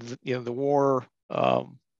war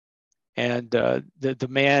and the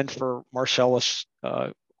demand for Marcellus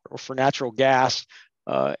or for natural gas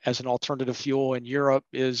as an alternative fuel in Europe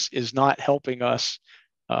is not helping us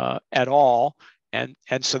at all, and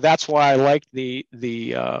so that's why I like the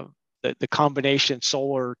combination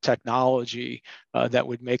solar technology that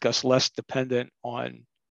would make us less dependent on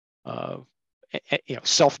and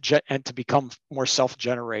to become more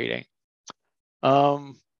self-generating.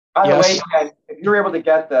 By the way, Ken, if you were able to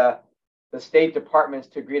get the state departments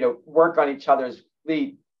to agree to work on each other's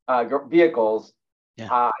fleet vehicles,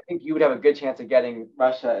 I think you would have a good chance of getting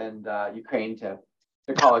Russia and Ukraine to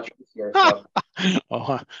call a truce here. So.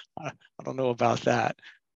 Oh, I don't know about that.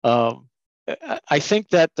 I think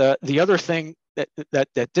that the other thing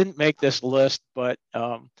that didn't make this list, but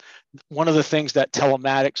one of the things that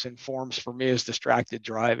telematics informs for me is distracted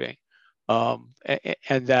driving,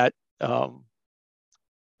 and that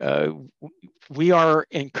we are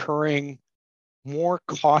incurring more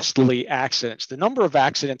costly accidents. The number of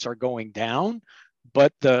accidents are going down,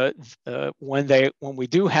 but when we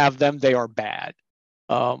do have them, they are bad.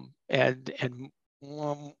 I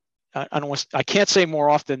can't say more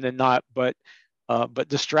often than not, but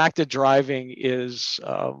distracted driving is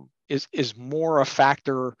more a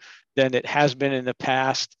factor than it has been in the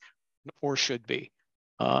past or should be.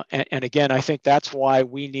 And again, I think that's why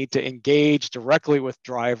we need to engage directly with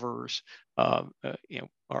drivers,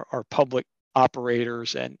 our public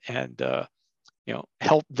operators, and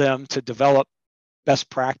help them to develop best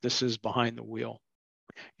practices behind the wheel.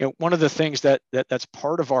 One of the things that was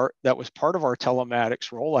part of our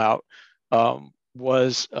telematics rollout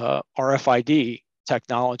was RFID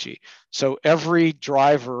technology. So every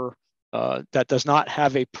driver that does not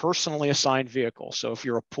have a personally assigned vehicle. So if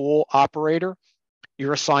you're a pool operator,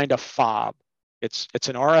 you're assigned a fob. It's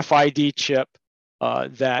an RFID chip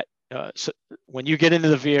that so when you get into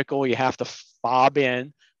the vehicle, you have to fob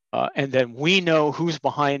in, and then we know who's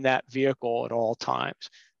behind that vehicle at all times.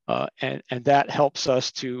 And that helps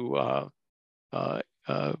us to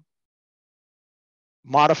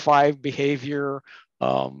modify behavior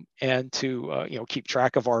and to keep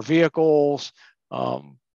track of our vehicles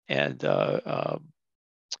and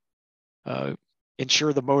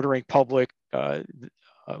ensure the motoring public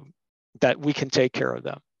that we can take care of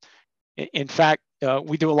them. In fact,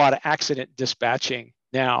 we do a lot of accident dispatching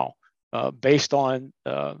now based on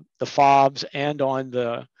the fobs and on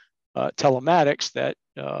the telematics that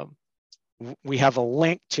we have a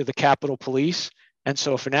link to the Capitol Police. And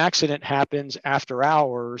so if an accident happens after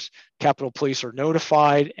hours, Capitol Police are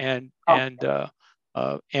notified and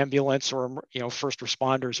ambulance or first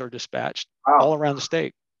responders are dispatched all around the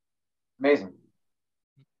state. Amazing.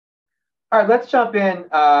 All right, let's jump in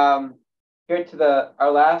here to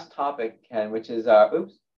our last topic, Ken, which is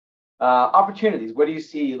opportunities. What do you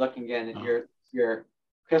see looking in at your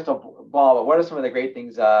crystal ball? What are some of the great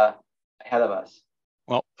things ahead of us?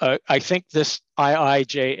 Well, I think this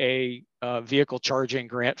IIJA vehicle charging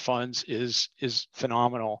grant funds is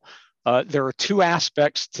phenomenal. There are two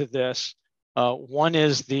aspects to this. One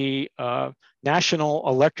is the National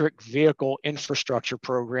Electric Vehicle Infrastructure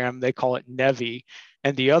Program. They call it NEVI.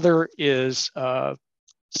 And the other is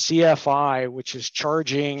CFI, which is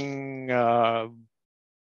charging, I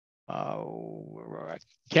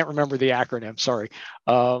can't remember the acronym, sorry.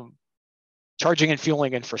 Charging and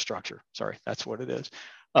fueling infrastructure. Sorry, that's what it is.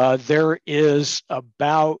 There is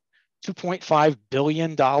about $2.5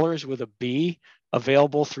 billion with a B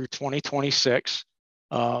available through 2026.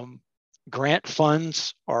 Grant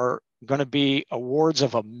funds are going to be awards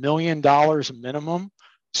of $1 million minimum.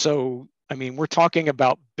 So, I mean, we're talking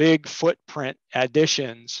about big footprint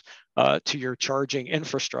additions to your charging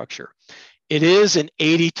infrastructure. It is an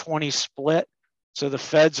 80-20 split. So the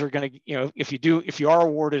feds are going to, if you are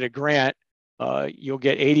awarded a grant, you'll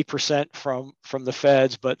get 80% from the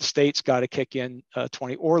feds, but the state's got to kick in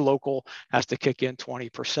 20, or local has to kick in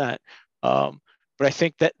 20%. But I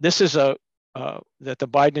think that this is that the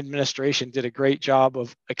Biden administration did a great job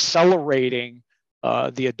of accelerating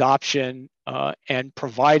the adoption and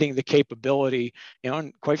providing the capability.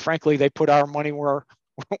 And quite frankly, they put our money where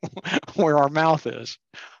our mouth is.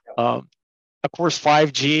 Of course,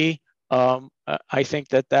 5G. I think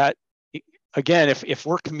that again, if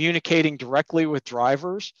we're communicating directly with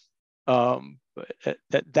drivers,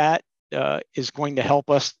 that is going to help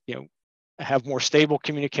us, have more stable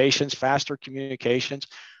communications, faster communications.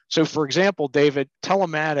 So, for example, David,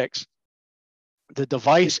 telematics, the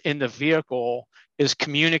device in the vehicle is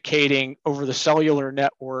communicating over the cellular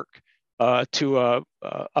network to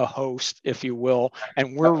a host, if you will,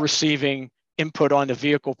 and we're receiving input on the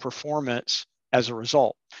vehicle performance as a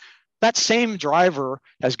result. That same driver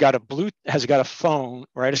has got a phone,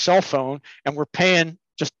 right, a cell phone, and we're paying,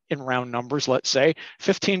 just in round numbers, let's say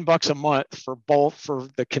 $15 a month for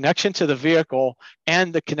the connection to the vehicle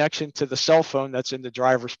and the connection to the cell phone that's in the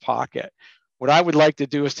driver's pocket. What I would like to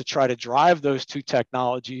do is to try to drive those two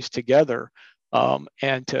technologies together,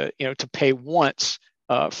 and to pay once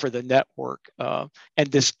for the network. And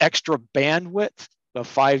this extra bandwidth of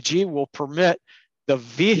 5G will permit the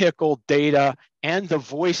vehicle data and the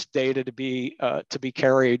voice data to be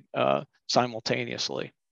carried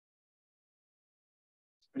simultaneously.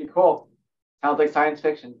 Pretty cool. Sounds like science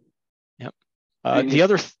fiction. Yep. The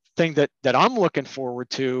other thing that I'm looking forward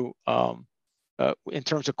to in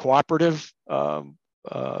terms of cooperative,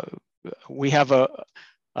 we have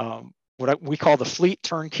what we call the fleet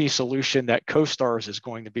turnkey solution that CoStars is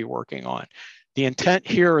going to be working on. The intent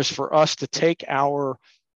here is for us to take all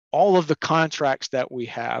of the contracts that we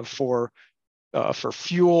have for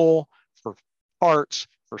fuel, for parts,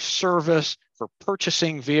 for service, for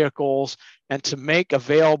purchasing vehicles and to make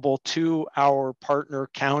available to our partner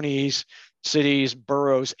counties, cities,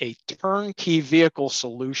 boroughs, a turnkey vehicle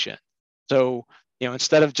solution. So,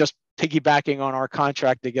 instead of just piggybacking on our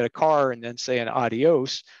contract to get a car and then saying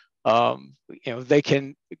adios, they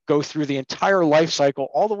can go through the entire life cycle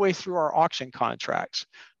all the way through our auction contracts.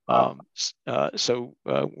 So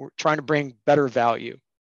we're trying to bring better value.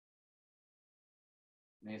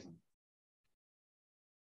 Amazing.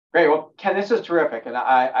 Great. Well, Ken, this is terrific. And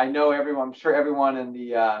I know everyone, I'm sure everyone in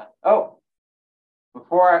the,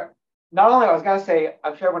 not only I was going to say,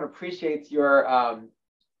 I'm sure everyone appreciates your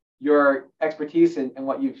expertise and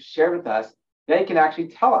what you've shared with us. They can actually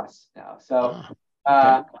tell us now. So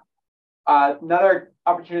okay. Another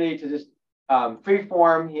opportunity to just free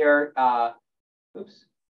form here.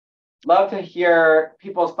 Love to hear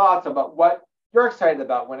people's thoughts about what you're excited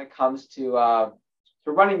about when it comes to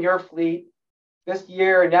running your fleet this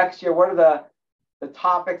year, next year. What are the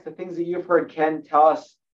topics, the things that you've heard Ken tell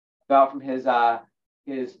us about from his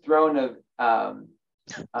throne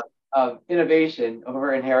of innovation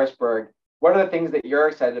over in Harrisburg? What are the things that you're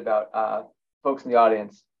excited about, folks in the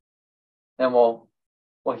audience? Then we'll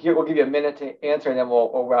give you a minute to answer, and then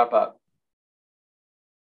we'll wrap up.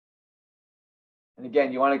 And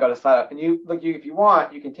again, you want to go to sign up, and if you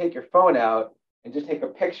want, you can take your phone out and just take a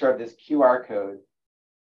picture of this QR code,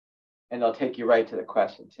 and it'll take you right to the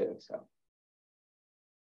question too. So,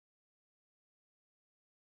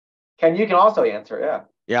 Ken, you can also answer. Yeah.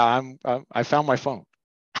 Yeah, I found my phone.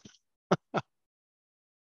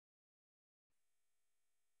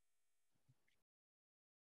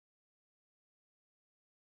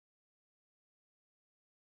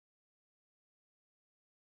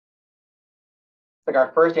 Like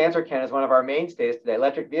our first answer, Ken, is one of our mainstays today.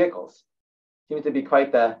 Electric vehicles seems to be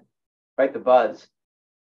quite the buzz.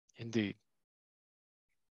 Indeed.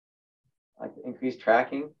 Like increased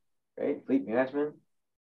tracking, great fleet management.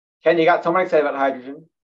 Ken, you got someone excited about hydrogen?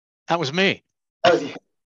 That was me. That was you.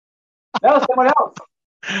 That was someone else.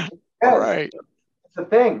 All right. It's a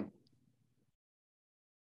thing.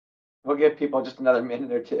 We'll give people just another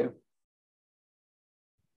minute or two.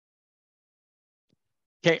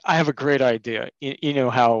 Okay, I have a great idea. You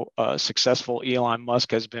know how successful Elon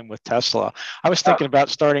Musk has been with Tesla. I was thinking about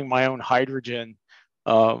starting my own hydrogen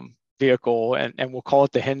vehicle, and we'll call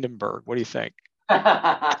it the Hindenburg. What do you think?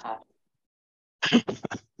 I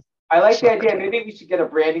like the idea. Maybe we should get a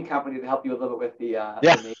branding company to help you a little bit with the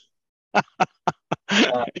name.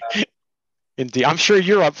 Indeed, I'm sure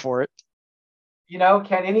you're up for it.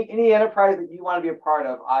 Ken, any enterprise that you want to be a part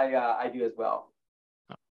of, I do as well.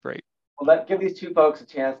 Oh, great. Well, give these two folks a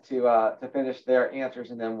chance to finish their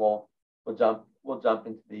answers, and then we'll jump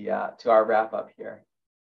into the to our wrap up here.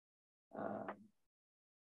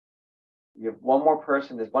 You have one more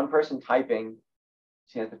person. There's one person typing.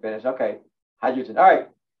 Chance to finish. Okay, hydrogen. All right.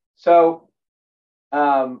 So,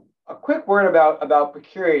 a quick word about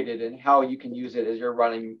Procurated and how you can use it as you're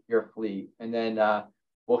running your fleet, and then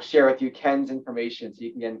we'll share with you Ken's information so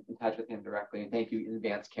you can get in touch with him directly. And thank you in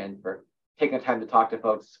advance, Ken, for taking the time to talk to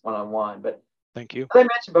folks one-on-one. But thank you. As I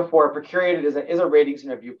mentioned before, Procurated is a ratings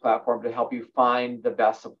and review platform to help you find the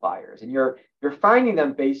best suppliers, and you're finding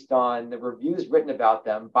them based on the reviews written about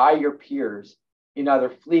them by your peers in other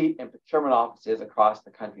fleet and procurement offices across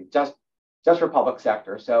the country, just for public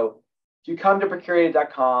sector. So if you come to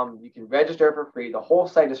Procurated.com, you can register for free. The whole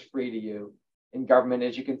site is free to you in government.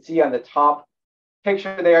 As you can see on the top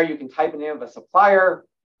picture there, you can type in the name of a supplier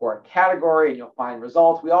or a category, and you'll find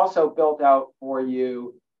results. We also built out for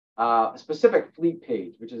you a specific fleet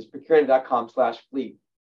page, which is Procurated.com/fleet.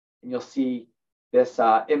 And you'll see this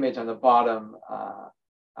image on the bottom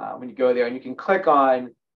when you go there, and you can click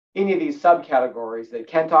on any of these subcategories that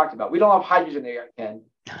Ken talked about. We don't have hydrogen there, Ken.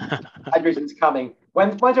 Hydrogen's coming.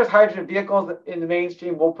 Once there's hydrogen vehicles in the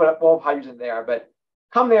mainstream, we'll have hydrogen there. But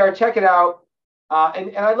come there, check it out.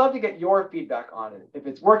 And I'd love to get your feedback on it. If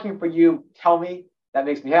it's working for you, tell me. That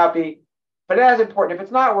makes me happy. But as important, if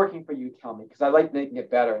it's not working for you, tell me, because I like making it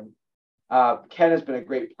better. And Ken has been a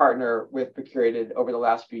great partner with Procurated over the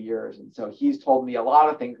last few years. And so he's told me a lot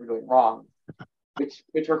of things we're doing wrong,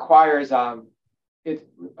 which requires it's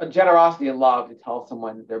a generosity and love to tell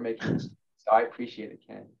someone that they're making mistakes. So I appreciate it,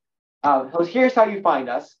 Ken. So here's how you find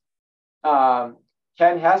us.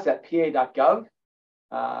 Ken Hess at pa.gov.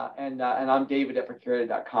 And I'm David at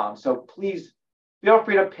Procurated.com. So please feel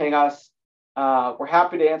free to ping us. We're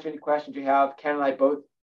happy to answer any questions you have. Ken and I both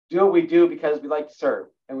do what we do because we like to serve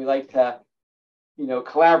and we like to,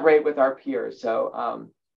 collaborate with our peers. So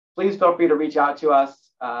please feel free to reach out to us.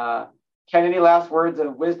 Ken, any last words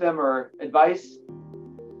of wisdom or advice?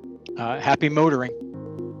 Happy motoring.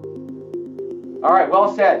 All right,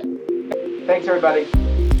 well said. Thanks, everybody.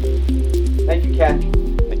 Thank you,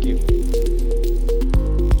 Ken. Thank you.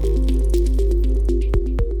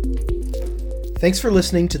 Thanks for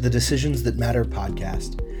listening to the Decisions That Matter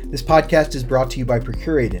podcast. This podcast is brought to you by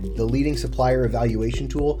Procurated, the leading supplier evaluation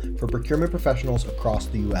tool for procurement professionals across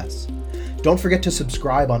the U.S. Don't forget to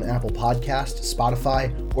subscribe on Apple Podcasts,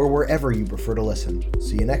 Spotify, or wherever you prefer to listen.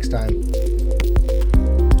 See you next time.